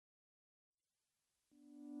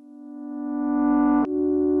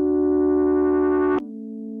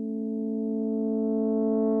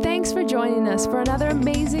Thanks for joining us for another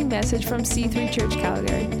amazing message from C3 Church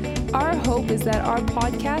Calgary. Our hope is that our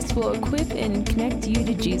podcast will equip and connect you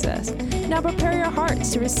to Jesus. Now prepare your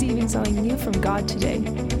hearts to receiving something new from God today.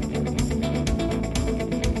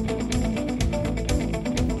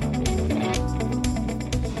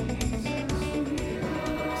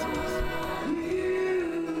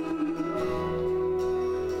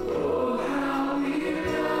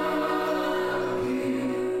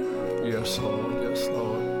 Yes, Lord. Yes,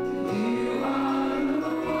 Lord.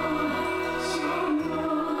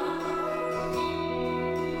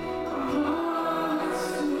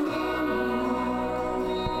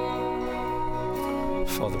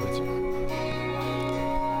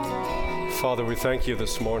 Father, we thank you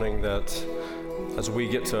this morning that as we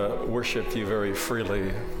get to worship you very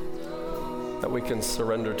freely, that we can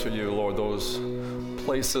surrender to you, Lord, those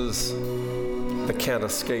places that can't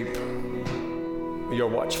escape your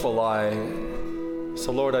watchful eye.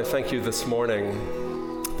 So, Lord, I thank you this morning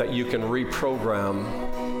that you can reprogram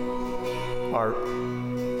our,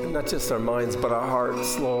 not just our minds, but our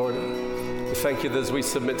hearts, Lord. We thank you that as we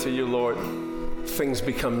submit to you, Lord, things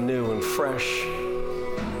become new and fresh.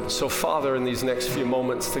 So, Father, in these next few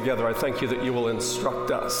moments together, I thank you that you will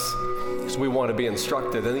instruct us because we want to be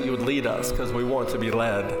instructed, and that you would lead us because we want to be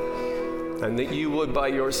led, and that you would, by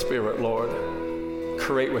your Spirit, Lord,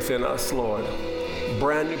 create within us, Lord, a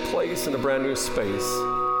brand new place and a brand new space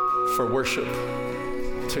for worship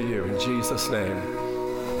to you. In Jesus' name,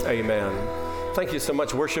 amen. Thank you so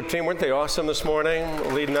much, worship team. Weren't they awesome this morning,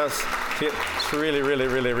 leading us? It's really, really,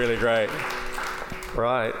 really, really great.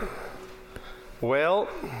 Right. Well,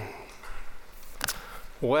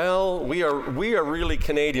 we are really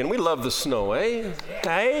Canadian. We love the snow, eh?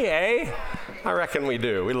 Hey. I reckon we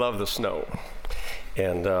do. We love the snow.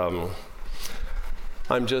 And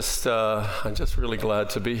I'm just really glad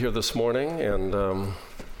to be here this morning. And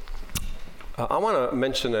I want to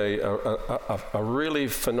mention a really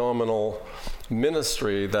phenomenal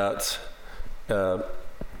ministry that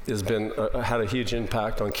has been had a huge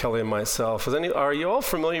impact on Kelly and myself. Are you all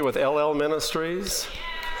familiar with LL Ministries?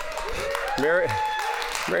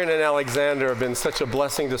 Marion and Alexander have been such a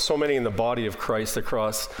blessing to so many in the body of Christ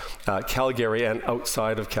across Calgary and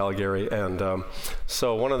outside of Calgary. And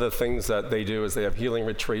so one of the things that they do is they have healing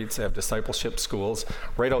retreats, they have discipleship schools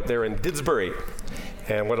right out there in Didsbury.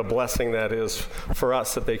 And what a blessing that is for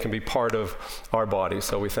us that they can be part of our body.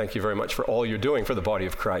 So we thank you very much for all you're doing for the body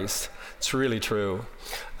of Christ. It's really true.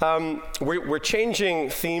 We're changing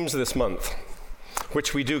themes this month,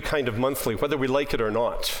 which we do kind of monthly, whether we like it or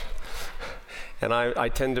not. And I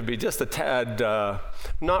tend to be just a tad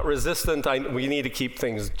not resistant. We need to keep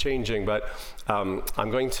things changing, but I'm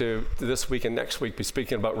going to, this week and next week, be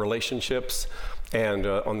speaking about relationships. And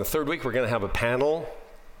on the third week, we're going to have a panel.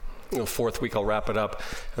 Fourth week, I'll wrap it up.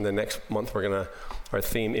 And then next month, our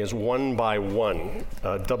theme is One by One,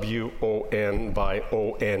 W-O-N by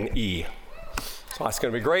O-N-E. So that's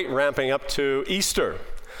going to be great, ramping up to Easter.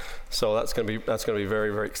 So that's going to be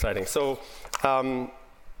very, very exciting. So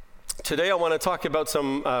today I want to talk about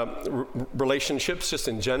some relationships just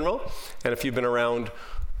in general. And if you've been around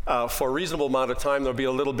for a reasonable amount of time, there'll be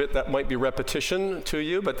a little bit that might be repetition to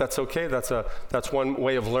you, but that's okay. That's one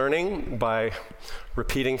way of learning, by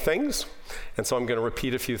repeating things. And so I'm going to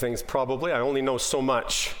repeat a few things probably. I only know so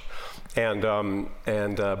much. But I'm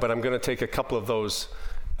going to take a couple of those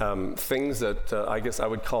things that I guess I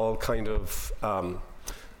would call kind of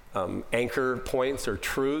anchor points or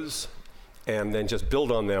truths, and then just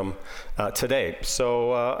build on them today.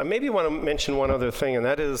 So I maybe want to mention one other thing, and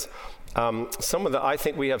that is I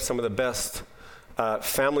think we have some of the best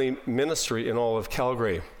family ministry in all of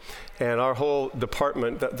Calgary. And our whole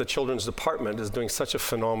department, the children's department, is doing such a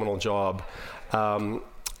phenomenal job.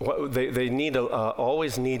 They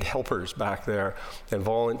always need helpers back there and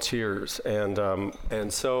volunteers.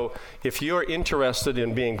 And so if you're interested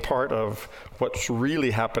in being part of what's really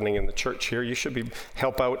happening in the church here, you should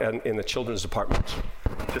help out in the children's department.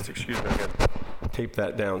 Just excuse me, I'm going to tape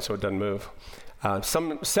that down so it doesn't move.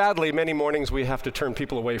 Sadly, many mornings we have to turn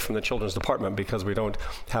people away from the children's department because we don't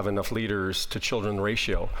have enough leaders to children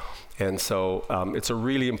ratio. And so it's a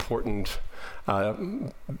really important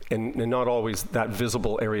and not always that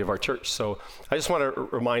visible area of our church. So I just want to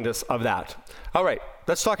remind us of that. All right,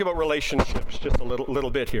 let's talk about relationships just a little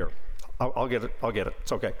bit here. I'll get it.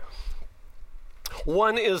 It's okay.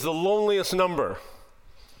 One is the loneliest number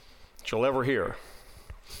that you'll ever hear.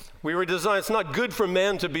 We were designed, it's not good for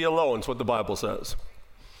man to be alone, is what the Bible says.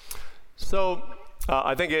 So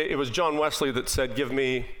I think it was John Wesley that said, give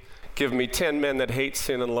me 10 men that hate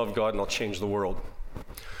sin and love God, and I'll change the world.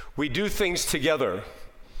 We do things together.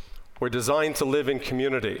 We're designed to live in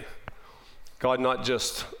community. God not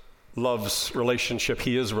just loves relationship,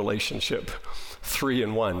 he is relationship, 3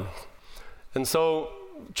 in 1. And so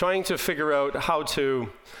trying to figure out how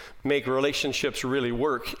to make relationships really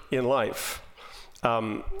work in life.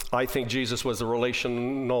 I think Jesus was a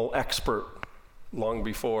relational expert long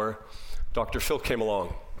before Dr. Phil came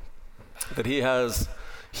along. That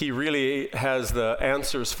he really has the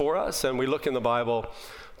answers for us, and we look in the Bible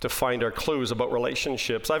to find our clues about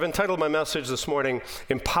relationships. I've entitled my message this morning,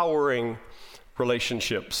 Empowering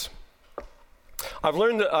Relationships.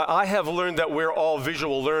 I have learned that we're all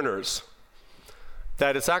visual learners.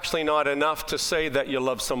 That it's actually not enough to say that you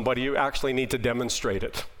love somebody, you actually need to demonstrate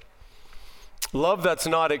it. Love that's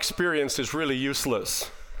not experienced is really useless.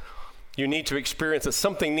 You need to experience it.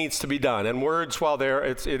 Something needs to be done. And words, while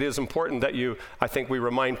it is important that I think we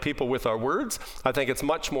remind people with our words, I think it's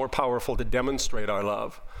much more powerful to demonstrate our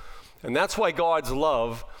love. And that's why God's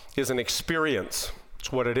love is an experience.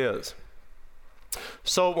 It's what it is.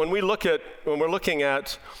 So when we're looking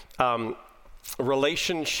at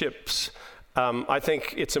relationships, I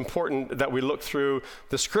think it's important that we look through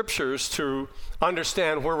the scriptures to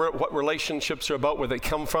understand what relationships are about, where they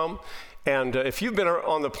come from. And if you've been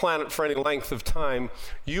on the planet for any length of time,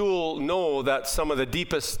 you'll know that some of the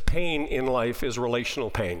deepest pain in life is relational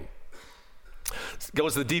pain. It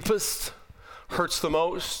goes the deepest, hurts the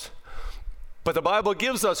most. But the Bible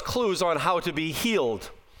gives us clues on how to be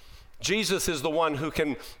healed. Jesus is the one who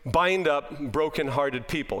can bind up broken-hearted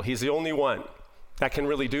people. He's the only one that can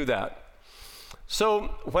really do that. So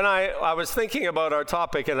when I was thinking about our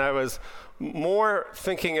topic, and I was more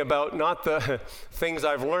thinking about not the things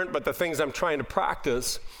I've learned, but the things I'm trying to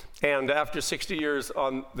practice. And after 60 years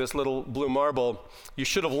on this little blue marble, you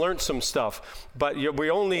should have learned some stuff. But we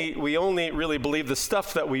only really believe the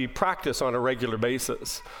stuff that we practice on a regular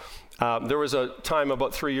basis. There was a time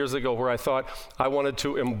about 3 years ago where I thought I wanted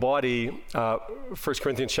to embody 1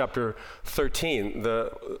 Corinthians chapter 13,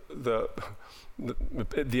 the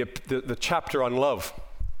chapter on love.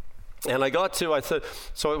 And I said,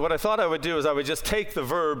 so what I thought I would do is I would just take the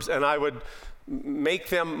verbs and I would make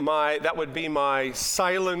them that would be my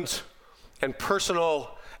silent and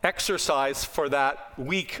personal exercise for that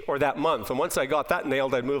week or that month. And once I got that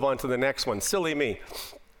nailed, I'd move on to the next one. Silly me.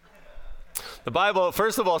 The Bible,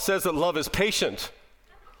 first of all, says that love is patient.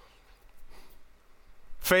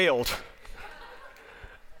 Failed.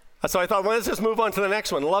 So I thought, well, let's just move on to the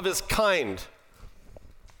next one. Love is kind.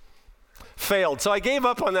 Failed. So I gave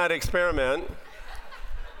up on that experiment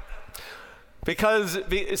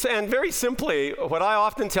and very simply, what I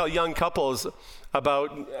often tell young couples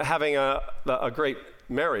about having a great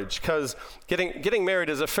marriage, because getting married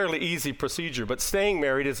is a fairly easy procedure, but staying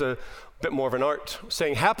married is a bit more of an art.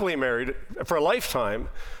 Staying happily married for a lifetime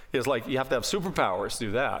is like you have to have superpowers to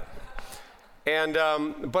do that. And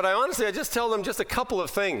but I just tell them just a couple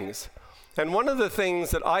of things. And one of the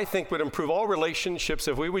things that I think would improve all relationships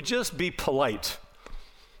if we would just be polite.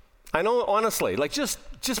 I know, honestly, like just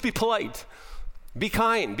be polite. Be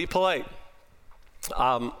kind, be polite.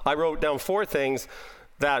 I wrote down 4 things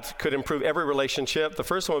that could improve every relationship. The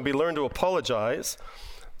first one would be learn to apologize.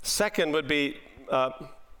 Second would be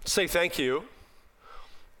say thank you.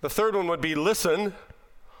 The third one would be listen.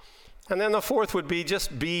 And then the fourth would be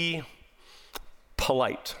just be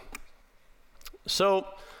polite. So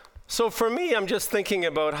for me, I'm just thinking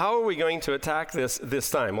about how are we going to attack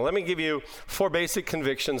this time? Well, let me give you 4 basic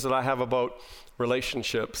convictions that I have about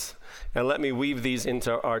relationships, and let me weave these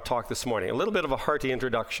into our talk this morning. A little bit of a hearty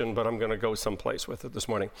introduction, but I'm going to go someplace with it this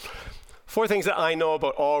morning. 4 things that I know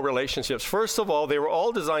about all relationships. First of all, they were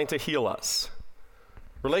all designed to heal us.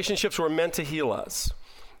 Relationships were meant to heal us.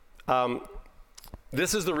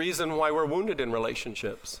 This is the reason why we're wounded in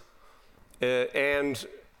relationships. But in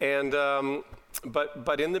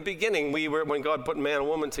the beginning, when God put man and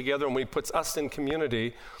woman together and He puts us in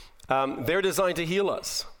community, they're designed to heal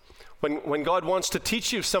us. When God wants to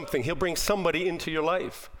teach you something, He'll bring somebody into your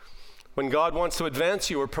life. When God wants to advance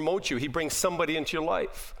you or promote you, He brings somebody into your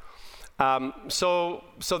life. So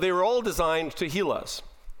they were all designed to heal us.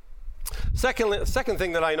 Second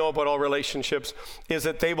thing that I know about all relationships is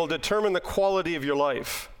that they will determine the quality of your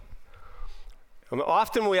life.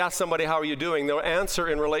 Often when we ask somebody, how are you doing? They'll answer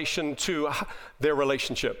in relation to their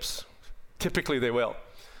relationships. Typically they will.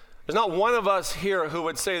 There's not one of us here who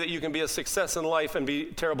would say that you can be a success in life and be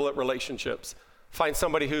terrible at relationships. Find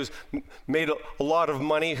somebody who's made a lot of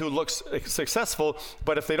money, who looks successful,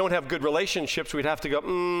 but if they don't have good relationships, we'd have to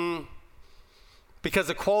go, because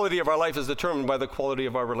the quality of our life is determined by the quality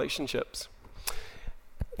of our relationships.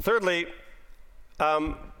 Thirdly,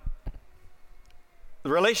 the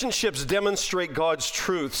relationships demonstrate God's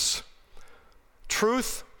truths.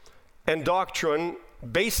 Truth and doctrine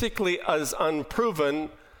basically is unproven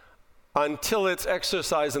until it's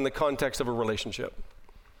exercised in the context of a relationship.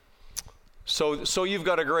 So you've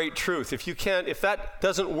got a great truth. If that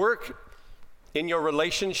doesn't work in your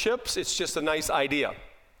relationships, it's just a nice idea.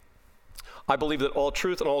 I believe that all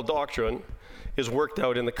truth and all doctrine is worked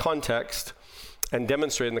out in the context and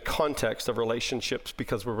demonstrated in the context of relationships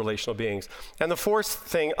because we're relational beings. And the fourth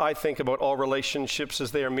thing I think about all relationships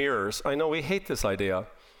is they are mirrors. I know we hate this idea.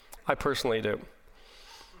 I personally do.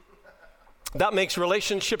 That makes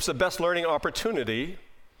relationships the best learning opportunity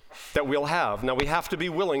that we'll have. Now, we have to be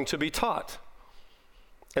willing to be taught.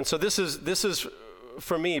 And so this is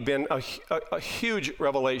for me, been a huge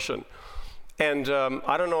revelation. And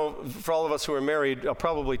I don't know, for all of us who are married, I'll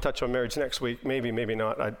probably touch on marriage next week, maybe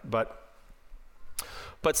not, but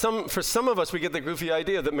for some of us, we get the goofy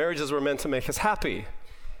idea that marriages were meant to make us happy.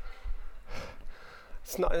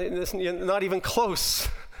 It's not even close.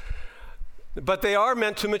 But they are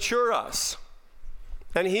meant to mature us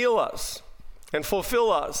and heal us and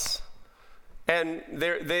fulfill us. And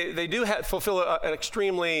they do fulfill an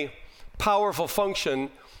extremely powerful function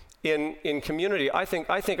in community. I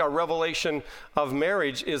think our revelation of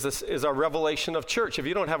marriage is our revelation of church. If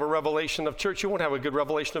you don't have a revelation of church, you won't have a good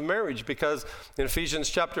revelation of marriage, because in Ephesians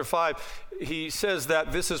chapter 5, he says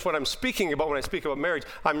that this is what I'm speaking about when I speak about marriage.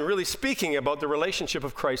 I'm really speaking about the relationship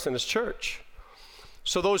of Christ and his church.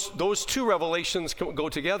 So those two revelations go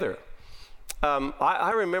together.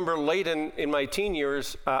 I remember late in my teen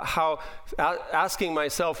years asking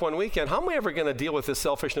myself one weekend, how am I ever going to deal with this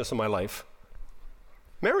selfishness in my life?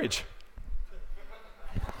 Marriage.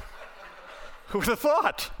 Who would have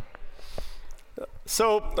thought?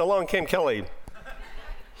 So along came Kelly.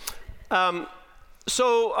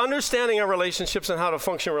 So understanding our relationships and how to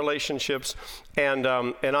function in relationships, and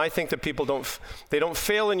I think that people don't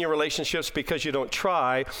fail in your relationships because you don't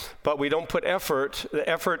try, but we don't put effort.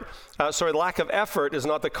 Lack of effort is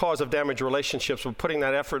not the cause of damaged relationships. We're putting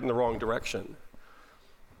that effort in the wrong direction.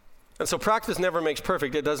 And so practice never makes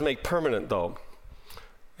perfect. It does make permanent, though.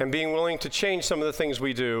 And being willing to change some of the things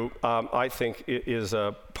we do, I think, is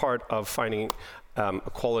a part of finding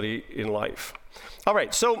equality in life. All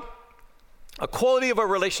right, so a quality of our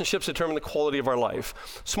relationships determine the quality of our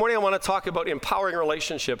life. This morning I want to talk about empowering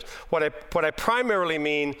relationships. What I primarily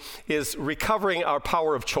mean is recovering our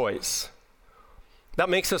power of choice. That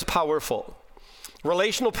makes us powerful.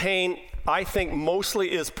 Relational pain, I think,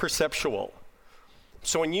 mostly is perceptual.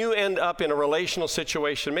 So when you end up in a relational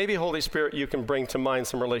situation, maybe Holy Spirit, you can bring to mind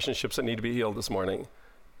some relationships that need to be healed this morning.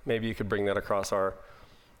 Maybe you could bring that across our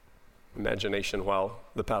imagination while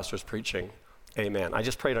the pastor's preaching. Amen. I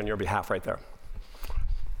just prayed on your behalf right there.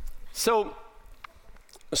 So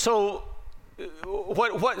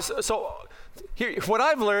what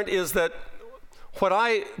I've learned is that what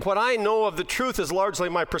I know of the truth is largely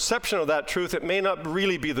my perception of that truth. It may not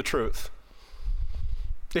really be the truth.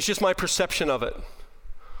 It's just my perception of it.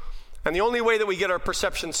 And the only way that we get our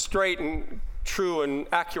perception straight and true and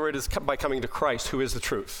accurate is by coming to Christ, who is the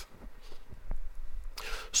truth.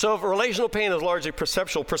 So if relational pain is largely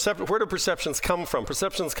perceptual, where do perceptions come from?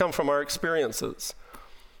 Perceptions come from our experiences.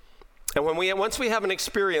 And once we have an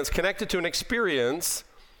experience, connected to an experience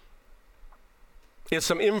is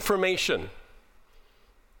some information.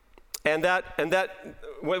 And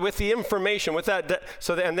with the information,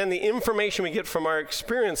 and then the information we get from our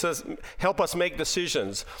experiences help us make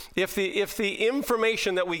decisions. If the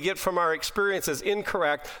information that we get from our experience is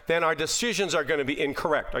incorrect, then our decisions are going to be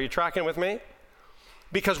incorrect. Are you tracking with me?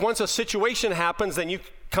 Because once a situation happens, then you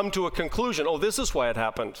come to a conclusion. Oh, this is why it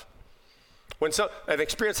happened. When an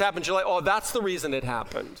experience happens, you're like, oh, that's the reason it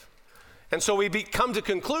happened. And so we come to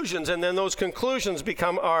conclusions, and then those conclusions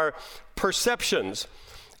become our perceptions.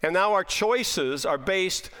 And now our choices are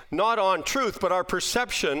based not on truth, but our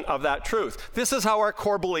perception of that truth. This is how our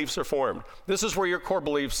core beliefs are formed. This is where your core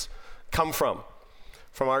beliefs come from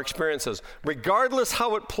our experiences. Regardless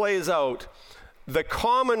how it plays out, the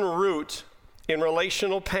common root in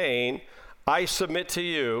relational pain, I submit to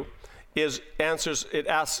you,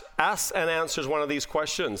 asks and answers one of these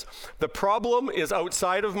questions. The problem is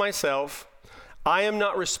outside of myself. I am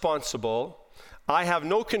not responsible. I have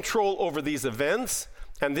no control over these events,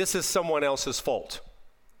 and this is someone else's fault.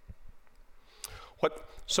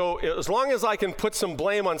 So as long as I can put some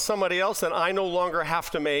blame on somebody else, then I no longer have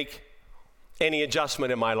to make any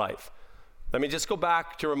adjustment in my life. Let me just go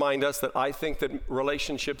back to remind us that I think that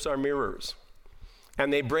relationships are mirrors.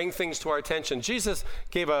 And they bring things to our attention. Jesus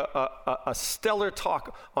gave a stellar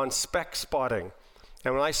talk on speck spotting.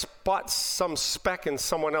 And when I spot some speck in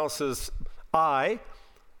someone else's eye,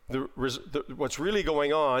 what's really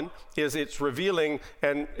going on is it's revealing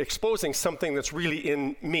and exposing something that's really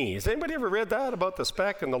in me. Has anybody ever read that about the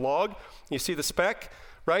speck and the log? You see the speck,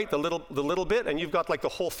 right? The little bit, and you've got like the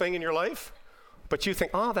whole thing in your life, but you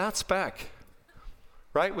think, oh, that speck,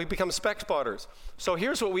 right? We become speck spotters. So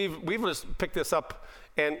here's what we've just picked this up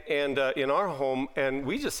and in our home, and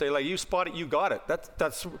we just say, like, you spot it, you got it.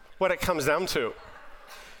 That's what it comes down to.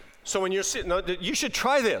 So when you're sitting, you should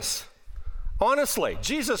try this. Honestly,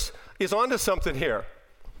 Jesus is onto something here.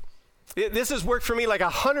 This has worked for me like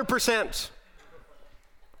 100%.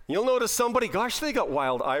 You'll notice somebody, gosh, they got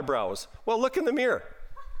wild eyebrows. Well, look in the mirror.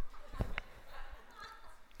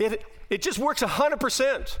 It just works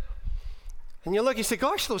 100%. And you look, you say,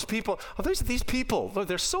 gosh, those people, these people,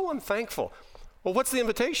 they're so unthankful. Well, what's the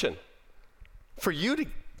invitation? For you to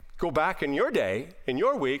go back in your day, in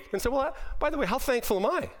your week, and say, well, by the way, how thankful am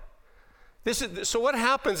I? So what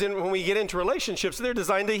happens when we get into relationships? They're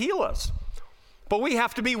designed to heal us. But we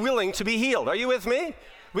have to be willing to be healed. Are you with me?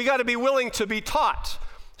 We got to be willing to be taught.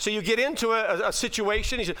 So you get into a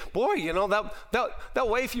situation, you say, boy, you know, that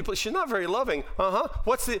wife you play, she's not very loving.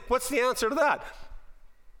 What's the answer to that?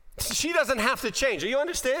 She doesn't have to change. Do you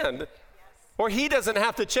understand? Yes. Or he doesn't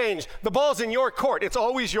have to change. The ball's in your court. It's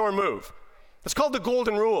always your move. It's called the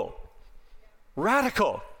golden rule.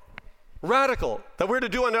 Radical. That we're to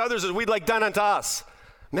do unto others as we'd like done unto us.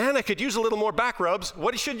 Man, I could use a little more back rubs.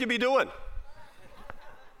 What should you be doing?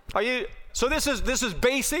 So this is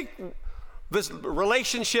basic, this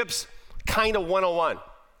relationships kind of 101.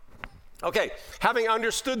 Okay, having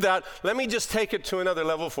understood that, let me just take it to another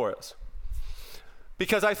level for us.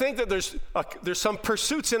 Because I think that there's some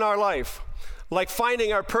pursuits in our life, like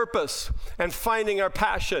finding our purpose and finding our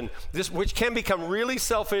passion, which can become really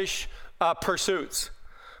selfish pursuits.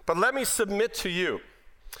 But let me submit to you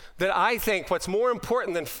that I think what's more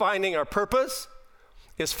important than finding our purpose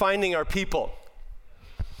is finding our people.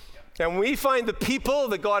 And when we find the people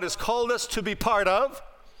that God has called us to be part of,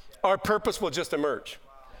 our purpose will just emerge.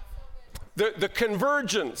 The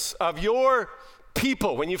convergence of your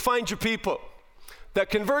people, when you find your people, that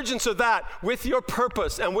convergence of that with your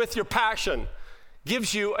purpose and with your passion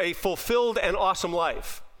gives you a fulfilled and awesome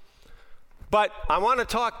life. But I want to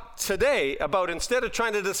talk today about, instead of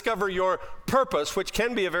trying to discover your purpose, which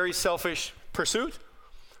can be a very selfish pursuit,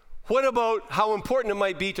 what about how important it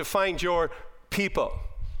might be to find your people?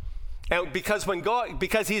 And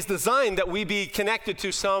because he's designed that we be connected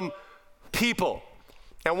to some people.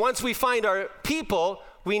 And once we find our people,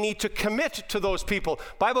 we need to commit to those people.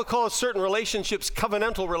 Bible calls certain relationships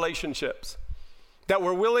covenantal relationships, that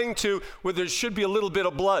we're willing to, where there should be a little bit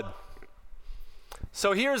of blood.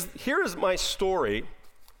 So here's my story,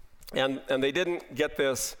 and they didn't get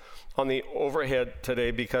this on the overhead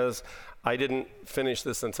today because I didn't finish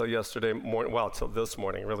this until yesterday morning, well, until this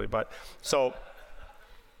morning really, but so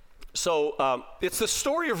it's the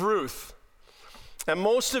story of Ruth, and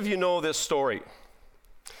most of you know this story.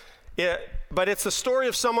 But it's the story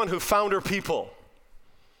of someone who found her people.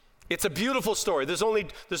 It's a beautiful story. There's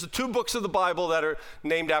the 2 books of the Bible that are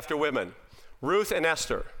named after women, Ruth and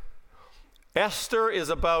Esther. Esther is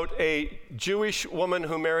about a Jewish woman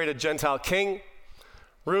who married a Gentile king.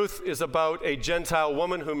 Ruth is about a Gentile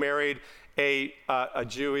woman who married a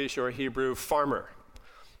Jewish or a Hebrew farmer.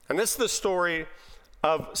 And this is the story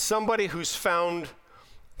of somebody who's found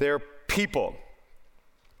their people.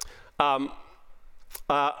 I'm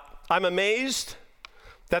amazed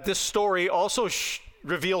that this story also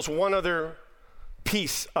reveals one other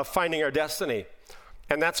piece of finding our destiny,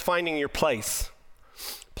 and that's finding your place.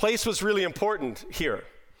 Place was really important here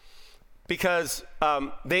because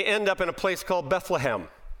they end up in a place called Bethlehem.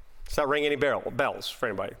 Does that ring any bells for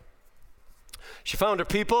anybody? She found her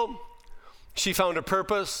people, she found her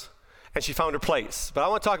purpose, and she found her place. But I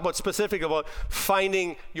want to talk about specifically about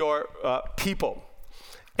finding your people.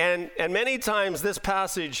 And many times this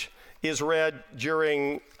passage is read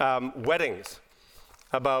during weddings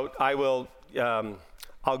about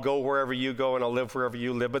I'll go wherever you go and I'll live wherever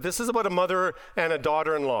you live. But this is about a mother and a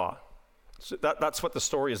daughter-in-law. So that's what the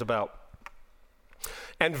story is about.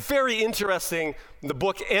 And very interesting, the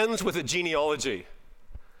book ends with a genealogy.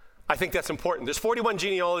 I think that's important. There's 41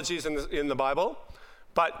 genealogies in the Bible,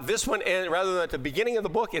 but this one, rather than at the beginning of the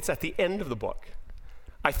book, it's at the end of the book.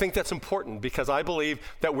 I think that's important because I believe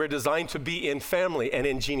that we're designed to be in family and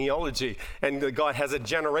in genealogy, and that God has a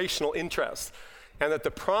generational interest, and that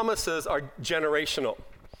the promises are generational.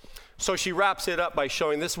 So she wraps it up by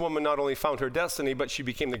showing this woman not only found her destiny, but she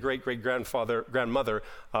became the great-great-grandmother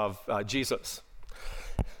of Jesus.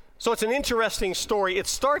 So it's an interesting story. It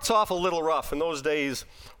starts off a little rough. In those days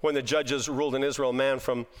when the judges ruled in Israel, a man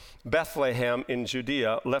from Bethlehem in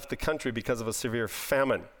Judea left the country because of a severe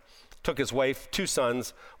famine. Took his wife, 2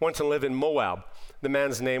 sons, went to live in Moab. The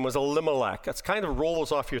man's name was Elimelech. That's kind of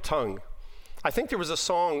rolls off your tongue. I think there was a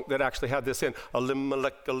song that actually had this in.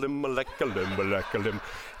 Elimelech, Elimelech, Elimelech, Elimelech.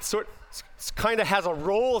 So it kind of has a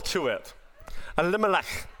roll to it.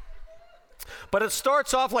 Elimelech. But it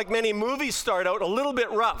starts off like many movies start out, a little bit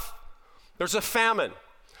rough. There's a famine.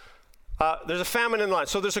 There's a famine in the land.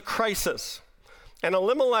 So there's a crisis. And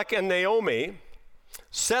Elimelech and Naomi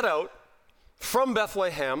set out from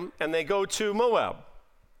Bethlehem, and they go to Moab.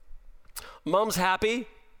 Mom's happy.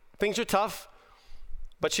 Things are tough,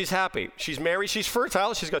 but she's happy. She's married. She's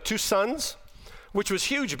fertile. She's got 2 sons, which was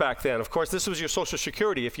huge back then. Of course, this was your social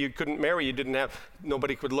security. If you couldn't marry,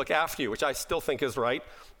 nobody could look after you, which I still think is right,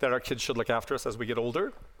 that our kids should look after us as we get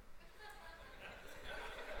older.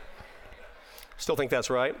 Still think that's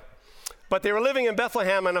right. But they were living in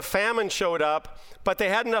Bethlehem, and a famine showed up, but they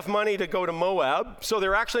had enough money to go to Moab, so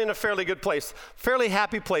they're actually in a fairly good place, fairly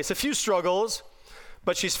happy place. A few struggles,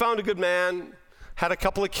 but she's found a good man, had a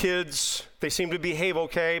couple of kids. They seem to behave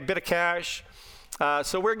okay, bit of cash.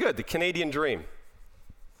 So we're good, the Canadian dream,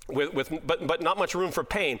 but not much room for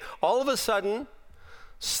pain. All of a sudden,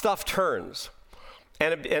 stuff turns,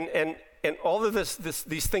 and all of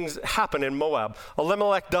these things happen in Moab.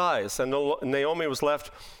 Elimelech dies, and Naomi was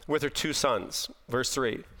left with her 2 sons. Verse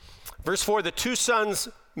 3. Verse 4, the 2 sons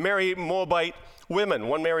marry Moabite women.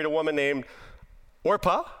 One married a woman named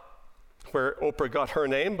Orpah, where Oprah got her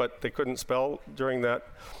name, but they couldn't spell during that.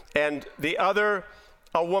 And the other,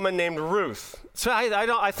 a woman named Ruth. So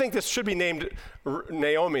I think this should be named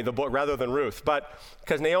Naomi, the book, rather than Ruth, but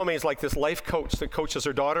because Naomi is like this life coach that coaches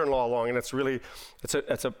her daughter-in-law along, and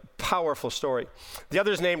it's a powerful story. The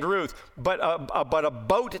other is named Ruth, but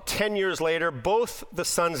about 10 years later, both the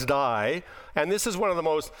sons die, and this is one of the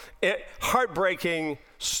most heartbreaking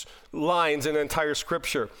lines in the entire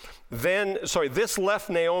scripture. This left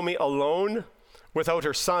Naomi alone without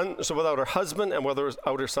her son, so without her husband and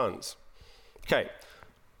without her sons. Okay.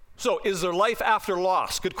 So is there life after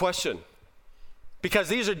loss? Good question. Because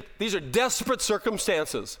these are desperate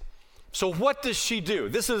circumstances. So what does she do?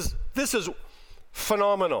 This is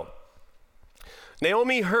phenomenal.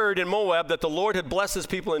 Naomi heard in Moab that the Lord had blessed his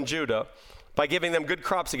people in Judah by giving them good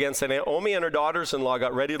crops again. So Naomi and her daughters-in-law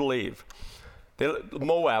got ready to leave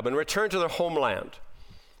Moab and return to their homeland.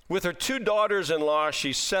 With her 2 daughters-in-law,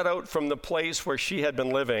 she set out from the place where she had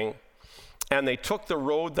been living, and they took the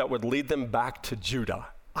road that would lead them back to Judah.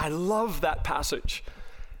 I love that passage.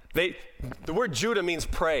 The word Judah means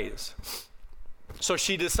praise. So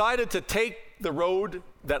she decided to take the road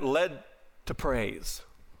that led to praise.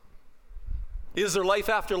 Is there life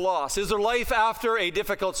after loss? Is there life after a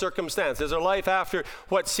difficult circumstance? Is there life after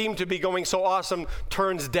what seemed to be going so awesome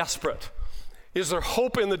turns desperate? Is there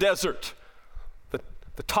hope in the desert?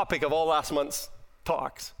 The topic of all last month's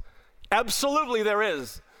talks. Absolutely there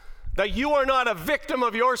is. That you are not a victim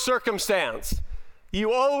of your circumstance.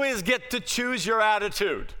 You always get to choose your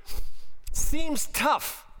attitude. Seems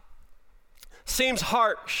tough. Seems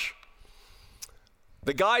harsh.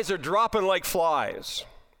 The guys are dropping like flies.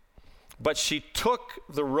 But she took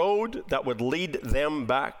the road that would lead them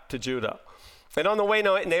back to Judah. And on the way,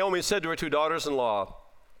 Naomi said to her 2 daughters-in-law,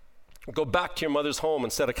 go back to your mother's home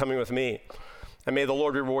instead of coming with me. And may the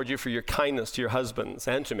Lord reward you for your kindness to your husbands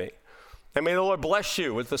and to me. And may the Lord bless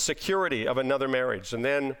you with the security of another marriage. And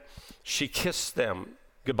then she kissed them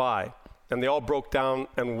goodbye. And they all broke down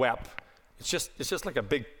and wept. It's just like a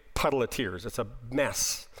big puddle of tears. It's a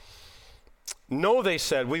mess. No, they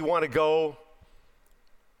said, we want to go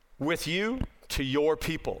with you to your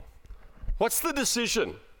people. What's the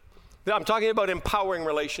decision? I'm talking about empowering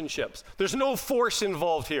relationships. There's no force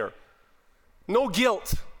involved here. No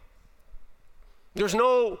guilt. There's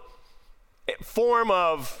no form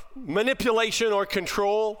of manipulation or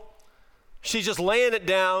control. She's just laying it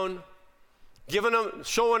down,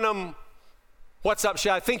 showing them what's up.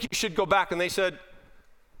 I think you should go back. And they said,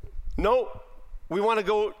 no, we want to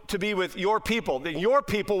go to be with your people. Then your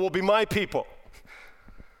people will be my people.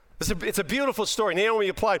 It's a beautiful story. Naomi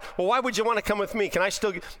replied, well, why would you want to come with me? Can I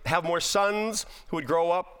still have more sons who would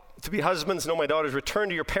grow up to be husbands? No, my daughters, return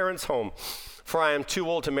to your parents' home, for I am too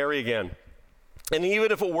old to marry again. And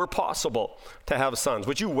even if it were possible to have sons,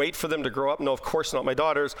 would you wait for them to grow up? No, of course not, my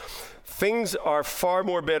daughters. Things are far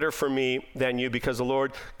more better for me than you, because the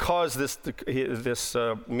Lord caused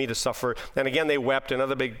me to suffer. And again, they wept,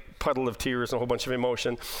 another big puddle of tears and a whole bunch of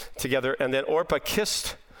emotion together. And then Orpah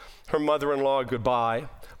kissed her mother-in-law goodbye,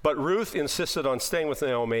 but Ruth insisted on staying with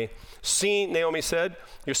Naomi. See, Naomi said,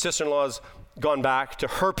 your sister-in-law's gone back to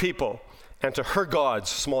her people and to her gods,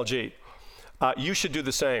 small g. You should do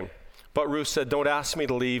the same. But Ruth said, don't ask me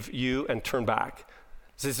to leave you and turn back.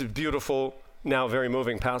 This is a beautiful, now very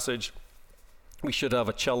moving passage. We should have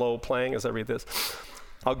a cello playing as I read this.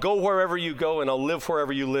 I'll go wherever you go and I'll live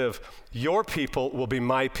wherever you live. Your people will be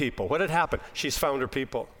my people. What had happened? She's found her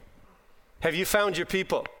people. Have you found your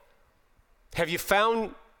people? Have you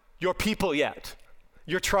found your people yet?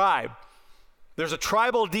 Your tribe. There's a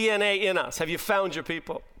tribal DNA in us. Have you found your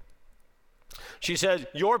people? She said,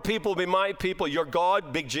 your people will be my people. Your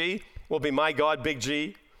God, big G, will be my God, big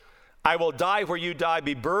G. I will die where you die,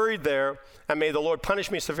 be buried there, and may the Lord punish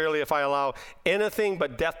me severely if I allow anything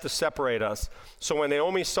but death to separate us. So when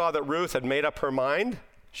Naomi saw that Ruth had made up her mind,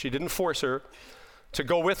 she didn't force her to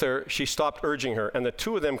go with her, she stopped urging her, and the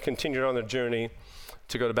two of them continued on their journey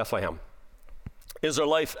to go to Bethlehem. Is there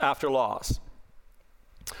life after loss?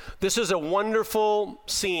 This is a wonderful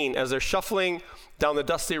scene as they're shuffling down the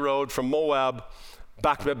dusty road from Moab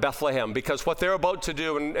back to Bethlehem, because what they're about to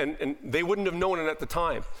do, and they wouldn't have known it at the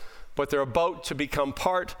time, but they're about to become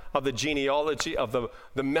part of the genealogy, of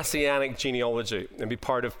the messianic genealogy, and be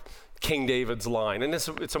part of King David's line. And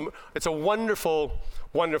it's a wonderful,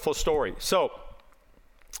 wonderful story. So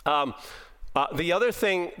the other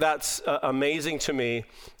thing that's amazing to me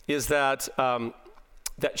is that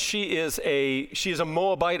she is a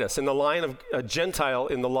Moabitess in the line of a Gentile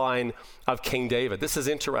in the line of King David. This is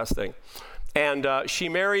interesting. And she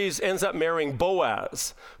ends up marrying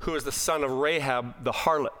Boaz, who is the son of Rahab the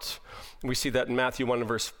harlot. We see that in Matthew 1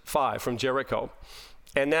 verse 5 from Jericho.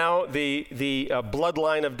 And now the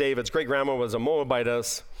bloodline of David's great-grandma was a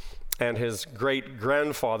Moabitess, and his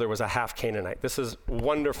great-grandfather was a half-Canaanite. This is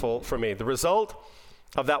wonderful for me. The result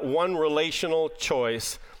of that one relational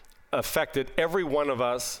choice affected every one of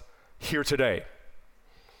us here today.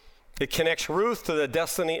 It connects Ruth to the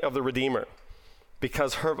destiny of the Redeemer.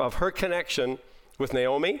 Because of her connection with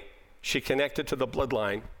Naomi, she connected to the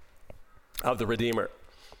bloodline of the Redeemer.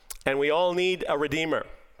 And we all need a Redeemer.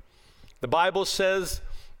 The Bible says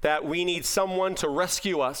that we need someone to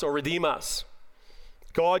rescue us or redeem us.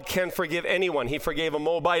 God can forgive anyone. He forgave a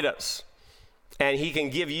Moabitess. And he can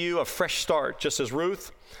give you a fresh start, just as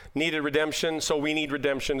Ruth needed redemption, so we need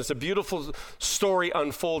redemption. It's a beautiful story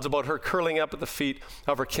unfolds about her curling up at the feet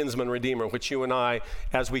of her kinsman Redeemer, which you and I,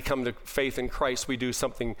 as we come to faith in Christ, we do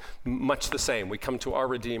something much the same. We come to our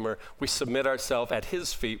Redeemer, we submit ourselves at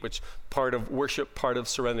his feet, which part of worship, part of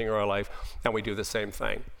surrendering our life, and we do the same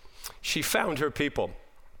thing. She found her people.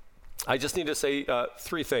 I just need to say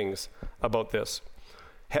three things about this,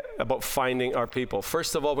 about finding our people.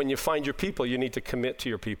 First of all, when you find your people, you need to commit to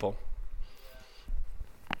your people.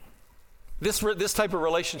 This type of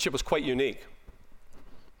relationship was quite unique.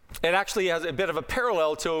 It actually has a bit of a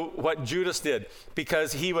parallel to what Judas did,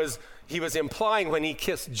 because he was implying when he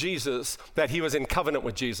kissed Jesus that he was in covenant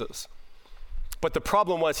with Jesus. But the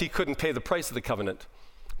problem was he couldn't pay the price of the covenant.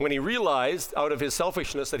 When he realized out of his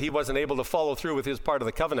selfishness that he wasn't able to follow through with his part of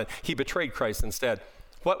the covenant, he betrayed Christ instead.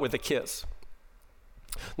 What with a kiss?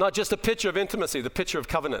 Not just a picture of intimacy, the picture of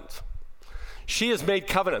covenant. She has made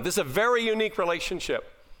covenant. This is a very unique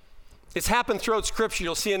relationship. It's happened throughout Scripture.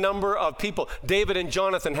 You'll see a number of people. David and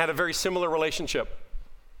Jonathan had a very similar relationship.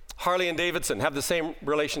 Harley and Davidson have the same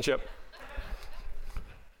relationship.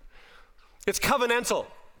 It's covenantal.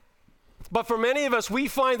 But for many of us, we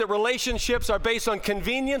find that relationships are based on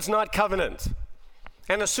convenience, not covenant.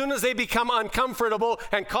 And as soon as they become uncomfortable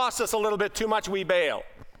and cost us a little bit too much, we bail.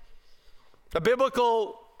 The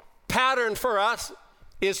biblical pattern for us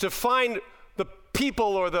is to find the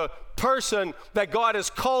people or the person that God has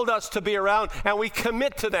called us to be around, and we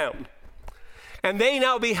commit to them. And they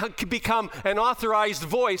now become an authorized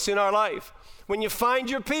voice in our life. When you find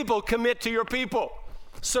your people, commit to your people.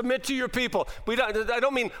 Submit to your people. I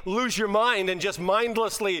don't mean lose your mind and just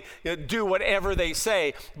mindlessly do whatever they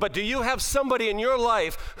say, but do you have somebody in your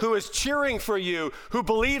life who is cheering for you, who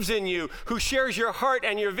believes in you, who shares your heart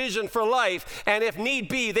and your vision for life, and if need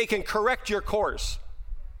be, they can correct your course?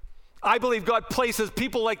 I believe God places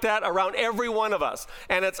people like that around every one of us,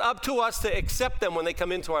 and it's up to us to accept them when they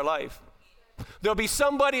come into our life. There'll be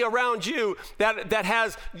somebody around you that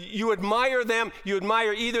has, you admire them, you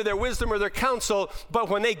admire either their wisdom or their counsel, but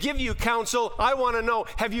when they give you counsel, I want to know,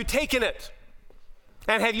 have you taken it?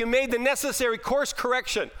 And have you made the necessary course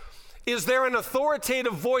correction? Is there an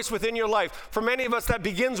authoritative voice within your life? For many of us, that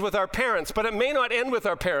begins with our parents, but it may not end with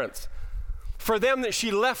our parents. For them, that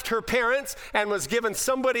she left her parents and was given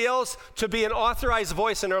somebody else to be an authorized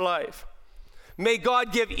voice in her life. May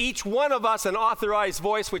God give each one of us an authorized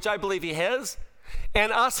voice, which I believe he has,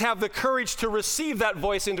 and us have the courage to receive that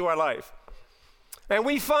voice into our life. And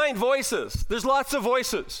we find voices. There's lots of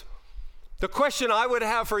voices. The question I would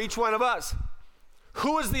have for each one of us,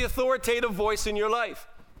 who is the authoritative voice in your life?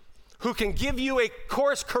 Who can give you a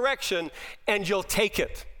course correction and you'll take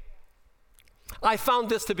it? I found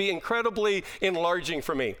this to be incredibly enlarging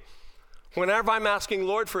for me. Whenever I'm asking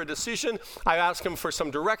Lord for a decision, I ask him for some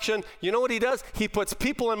direction. You know what he does? He puts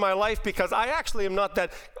people in my life because I actually am not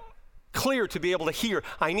that clear to be able to hear.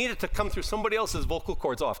 I need it to come through somebody else's vocal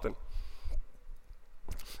cords often.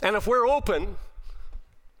 And if we're open,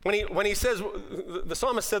 when he says, the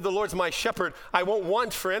psalmist said, the Lord's my shepherd, I won't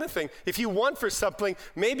want for anything. If you want for something,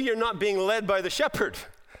 maybe you're not being led by the shepherd.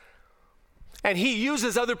 And he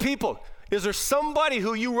uses other people. Is there somebody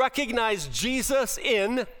who you recognize Jesus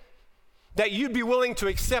in that you'd be willing to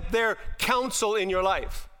accept their counsel in your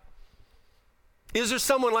life? Is there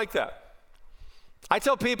someone like that? I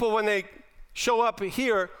tell people when they show up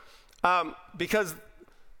here, because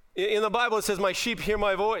in the Bible it says, my sheep hear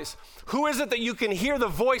my voice. Who is it that you can hear the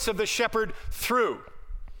voice of the shepherd through?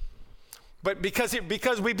 But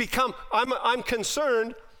because we become, I'm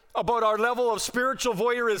concerned about our level of spiritual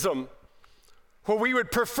voyeurism, where we would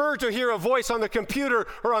prefer to hear a voice on the computer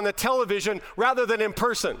or on the television rather than in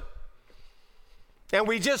person. And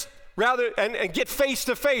we just rather and get face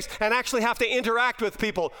to face and actually have to interact with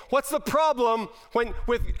people. What's the problem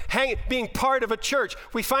with being part of a church?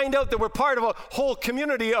 We find out that we're part of a whole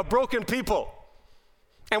community of broken people.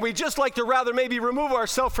 And we just like to rather maybe remove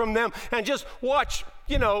ourselves from them and just watch,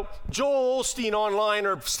 Joel Osteen online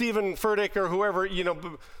or Stephen Furtick or whoever,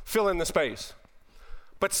 fill in the space.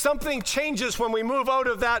 But something changes when we move out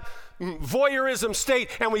of that voyeurism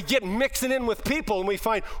state and we get mixing in with people and we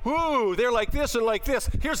find, ooh, they're like this and like this.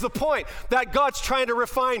 Here's the point, that God's trying to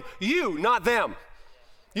refine you, not them.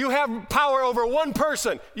 You have power over one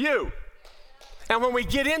person, you. And when we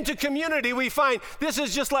get into community, we find this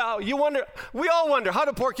is just like, we all wonder, how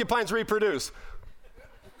do porcupines reproduce?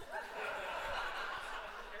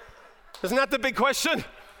 Isn't that the big question?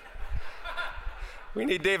 We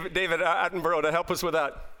need David Attenborough to help us with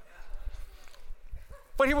that.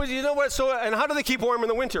 But he was, you know what, and how do they keep warm in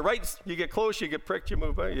the winter, right? You get close, you get pricked, you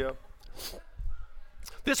move, yeah.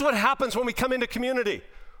 This is what happens when we come into community.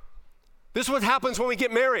 This is what happens when we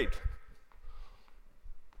get married.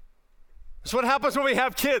 This is what happens when we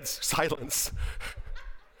have kids. Silence.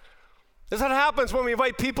 This is what happens when we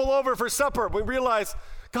invite people over for supper. We realize,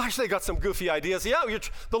 gosh, they got some goofy ideas. Yeah,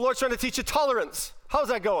 the Lord's trying to teach you tolerance. How's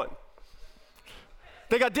that going?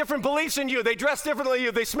 They got different beliefs than you. They dress differently than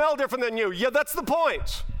you. They smell different than you. Yeah, that's the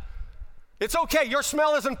point. It's okay. Your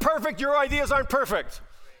smell isn't perfect. Your ideas aren't perfect.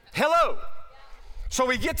 Hello. So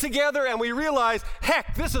we get together and we realize,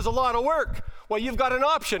 heck, this is a lot of work. Well, you've got an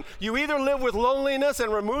option. You either live with loneliness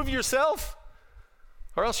and remove yourself,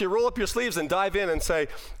 or else you roll up your sleeves and dive in and say,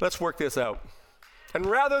 let's work this out. And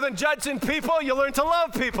rather than judging people, you learn to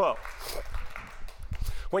love people.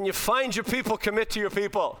 When you find your people, commit to your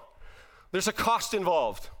people. There's a cost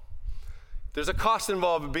involved. There's a cost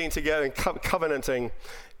involved in being together and covenanting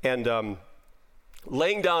and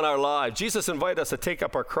laying down our lives. Jesus invited us to take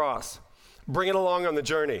up our cross, bring it along on the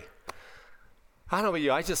journey. I don't know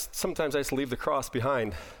about you, sometimes I just leave the cross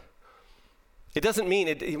behind. It doesn't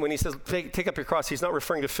mean, when he says take up your cross, he's not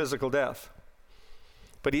referring to physical death.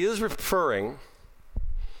 But he is referring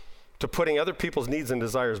to putting other people's needs and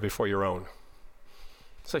desires before your own.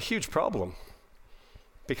 It's a huge problem,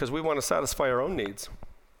 because we want to satisfy our own needs.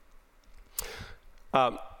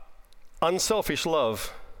 Unselfish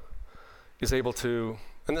love is able to,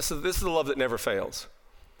 and this is the love that never fails,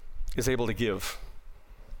 is able to give.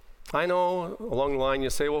 I know along the line you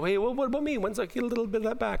say, well, hey, what about me? When's I get a little bit of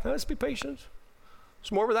that back? Let's be patient.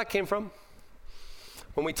 There's more where that came from.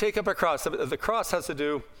 When we take up our cross, the cross has to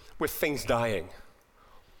do with things dying.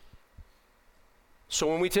 So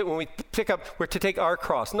when we pick up, we're to take our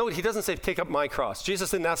cross. No, he doesn't say take up my cross.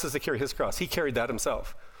 Jesus didn't ask us to carry his cross. He carried that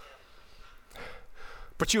himself.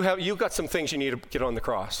 But you've got some things you need to get on the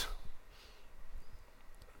cross.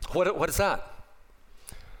 What is that?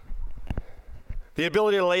 The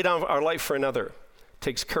ability to lay down our life for another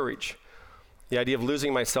takes courage. The idea of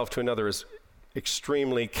losing myself to another is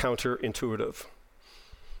extremely counterintuitive.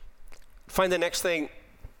 Find the next thing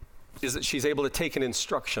is that she's able to take an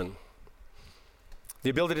instruction. The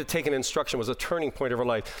ability to take an instruction was a turning point of her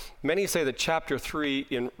life. Many say that chapter 3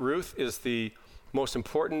 in Ruth is the most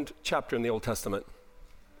important chapter in the Old Testament.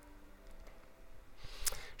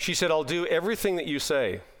 She said, I'll do everything that you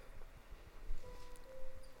say.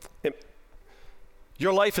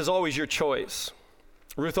 Your life is always your choice.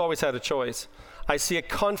 Ruth always had a choice. I see a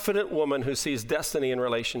confident woman who sees destiny in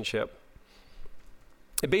relationship.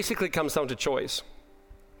 It basically comes down to choice.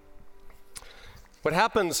 What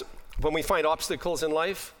happens when we find obstacles in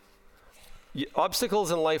life?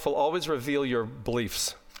 Obstacles in life will always reveal your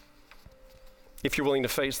beliefs if you're willing to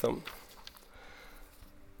face them.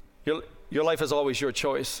 Your life is always your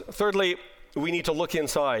choice. Thirdly, we need to look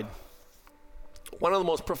inside. One of the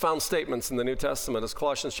most profound statements in the New Testament is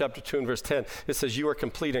Colossians chapter 2 and verse 10. It says, you are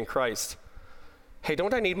complete in Christ. Hey,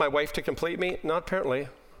 don't I need my wife to complete me? Not apparently.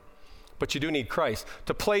 But you do need Christ.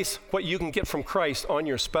 To place what you can get from Christ on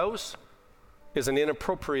your spouse is an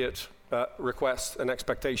inappropriate request and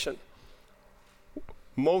expectation.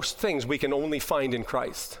 Most things we can only find in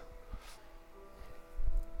Christ.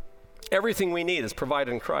 Everything we need is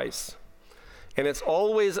provided in Christ. And it's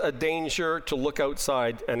always a danger to look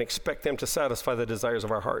outside and expect them to satisfy the desires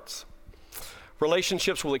of our hearts.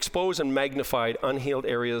 Relationships will expose and magnify unhealed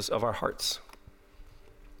areas of our hearts.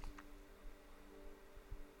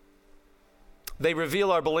 They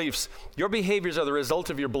reveal our beliefs. Your behaviors are the result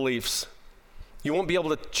of your beliefs. You won't be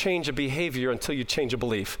able to change a behavior until you change a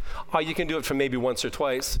belief. You can do it for maybe once or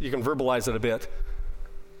twice. You can verbalize it a bit.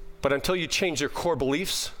 But until you change your core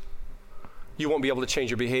beliefs, you won't be able to change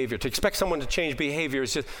your behavior. To expect someone to change behavior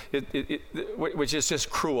is just, which is just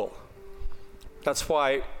cruel. That's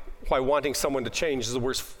why wanting someone to change is the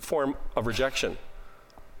worst form of rejection.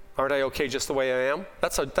 Aren't I okay just the way I am?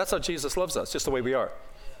 That's how Jesus loves us, just the way we are.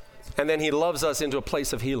 And then he loves us into a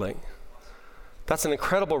place of healing. That's an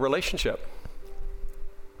incredible relationship.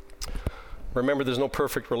 Remember, there's no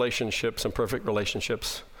perfect relationships, and perfect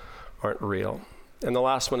relationships aren't real. And the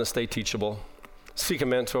last one is stay teachable. Seek a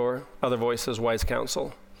mentor, other voices, wise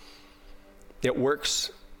counsel. It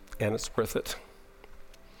works, and it's worth it.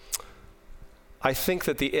 I think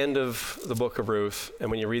that the end of the book of Ruth,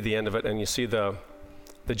 and when you read the end of it and you see the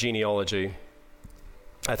genealogy,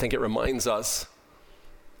 I think it reminds us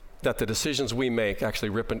that the decisions we make actually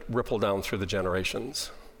ripple down through the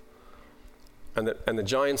generations. And the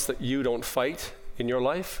giants that you don't fight in your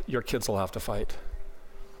life, your kids will have to fight.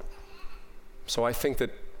 So I think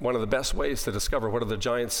that one of the best ways to discover what are the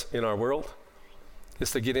giants in our world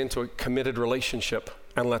is to get into a committed relationship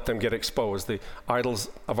and let them get exposed, the idols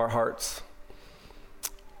of our hearts.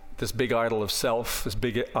 This big idol of self, this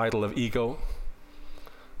big idol of ego.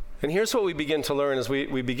 And here's what we begin to learn as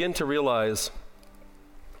we begin to realize,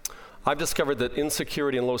 I've discovered that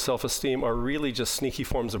insecurity and low self-esteem are really just sneaky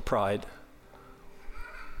forms of pride.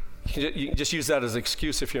 You can just use that as an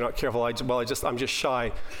excuse if you're not careful. I'm just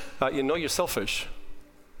shy. You're selfish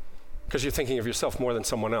because you're thinking of yourself more than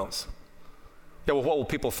someone else. Yeah, well, what will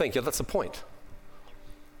people think? Yeah, that's the point.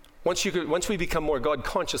 Once we become more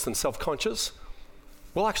God-conscious than self-conscious,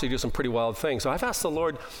 we'll actually do some pretty wild things. So I've asked the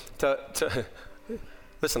Lord to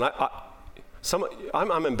listen.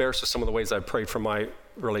 I'm embarrassed with some of the ways I've prayed for my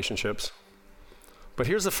relationships. But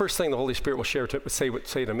here's the first thing the Holy Spirit will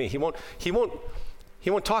say to me. He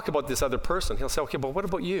won't talk about this other person. He'll say, okay, but what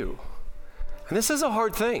about you? And this is a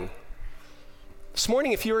hard thing. This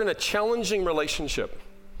morning, if you're in a challenging relationship,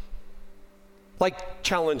 like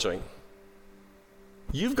challenging,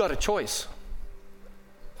 you've got a choice.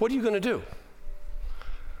 What are you going to do?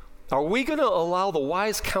 Are we going to allow the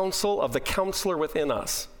wise counsel of the counselor within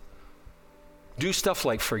us do stuff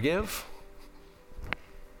like forgive?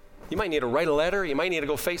 You might need to write a letter. You might need to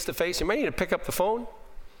go face to face. You might need to pick up the phone.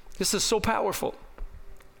 This is so powerful.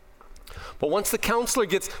 But once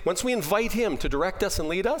we invite him to direct us and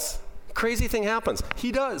lead us, crazy thing happens.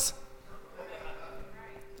 He does.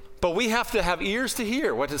 But we have to have ears to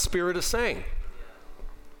hear what his Spirit is saying.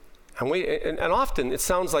 And often it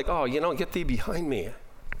sounds like, get thee behind me.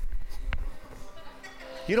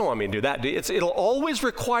 You don't want me to do that, do you? It'll always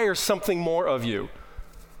require something more of you.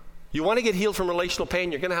 You want to get healed from relational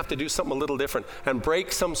pain, you're going to have to do something a little different and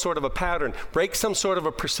break some sort of a pattern, break some sort of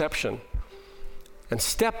a perception, and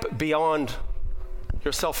step beyond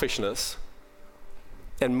your selfishness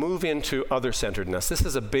and move into other-centeredness. This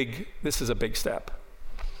is a big step.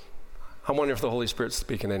 I wonder if the Holy Spirit's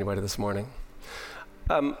speaking to anybody this morning.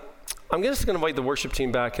 I'm just going to invite the worship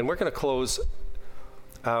team back, and we're going to close.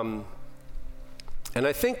 And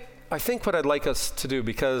I think what I'd like us to do,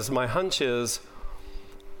 because my hunch is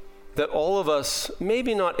that all of us,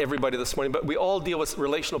 maybe not everybody this morning, but we all deal with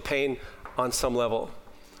relational pain on some level.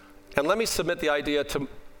 And let me submit the idea to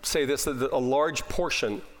say this, that a large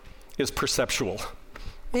portion is perceptual.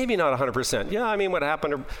 Maybe not 100%. Yeah, what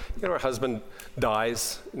happened, her husband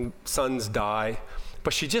dies, and sons die,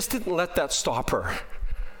 but she just didn't let that stop her.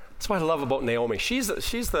 That's what I love about Naomi. She's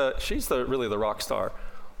really the rock star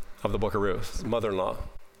of the book of Ruth, mother-in-law.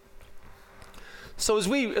 So as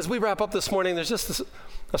we wrap up this morning, there's just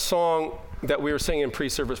a song that we were singing in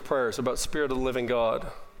pre-service prayers about Spirit of the living God.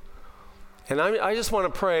 And I just want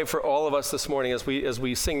to pray for all of us this morning as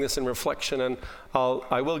we sing this in reflection, and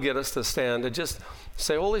I will get us to stand and just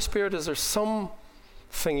say, Holy Spirit, is there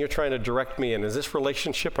something you're trying to direct me in? Is this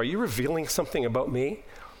relationship? Are you revealing something about me?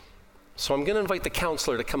 So I'm going to invite the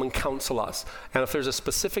counselor to come and counsel us. And if there's a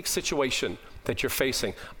specific situation that you're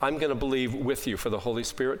facing, I'm going to believe with you for the Holy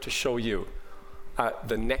Spirit to show you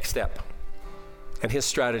the next step and his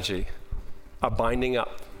strategy of binding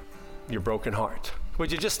up your broken heart.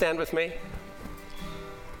 Would you just stand with me?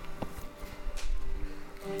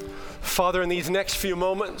 Father, in these next few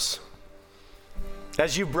moments,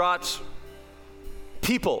 as you brought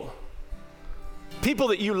people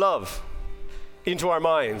that you love into our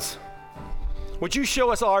minds, would you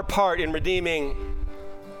show us our part in redeeming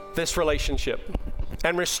this relationship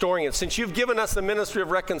and restoring it? Since you've given us the ministry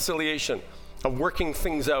of reconciliation, of working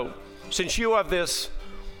things out, since you have this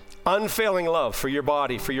unfailing love for your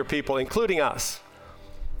body, for your people, including us,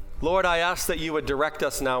 Lord, I ask that you would direct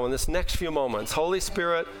us now in this next few moments. Holy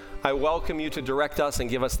Spirit, I welcome you to direct us and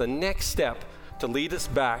give us the next step to lead us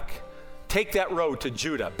back. Take that road to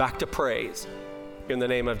Judah, back to praise, in the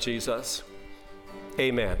name of Jesus.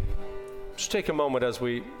 Amen. Just take a moment as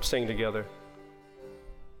we sing together.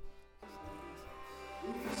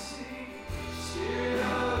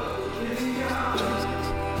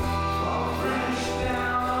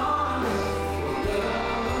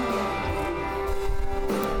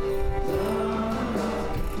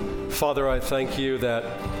 Father, I thank you that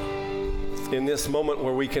in this moment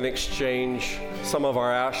where we can exchange some of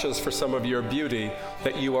our ashes for some of your beauty,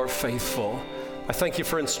 that you are faithful. I thank you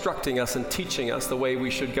for instructing us and teaching us the way we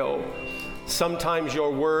should go. Sometimes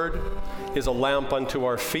your word is a lamp unto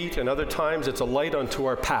our feet, and other times it's a light unto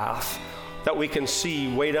our path that we can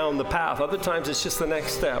see way down the path. Other times it's just the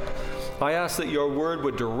next step. I ask that your word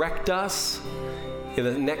would direct us in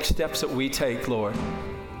the next steps that we take, Lord.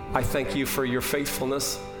 I thank you for your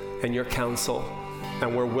faithfulness and your counsel,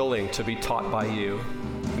 and we're willing to be taught by you.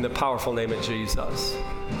 In the powerful name of Jesus,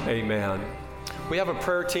 amen. We have a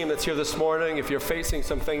prayer team that's here this morning. If you're facing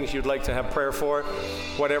some things you'd like to have prayer for,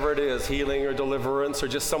 whatever it is, healing or deliverance, or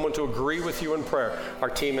just someone to agree with you in prayer,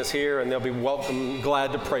 our team is here and they'll be welcome,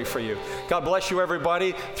 glad to pray for you. God bless you,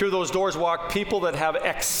 everybody. Through those doors walk people that have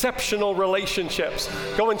exceptional relationships.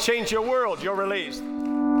 Go and change your world. You're released.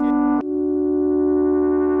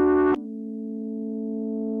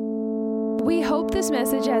 We hope this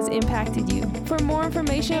message has impacted you. For more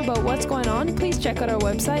information about what's going on, please check out our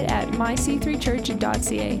website at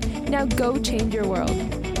myc3church.ca. Now go change your world.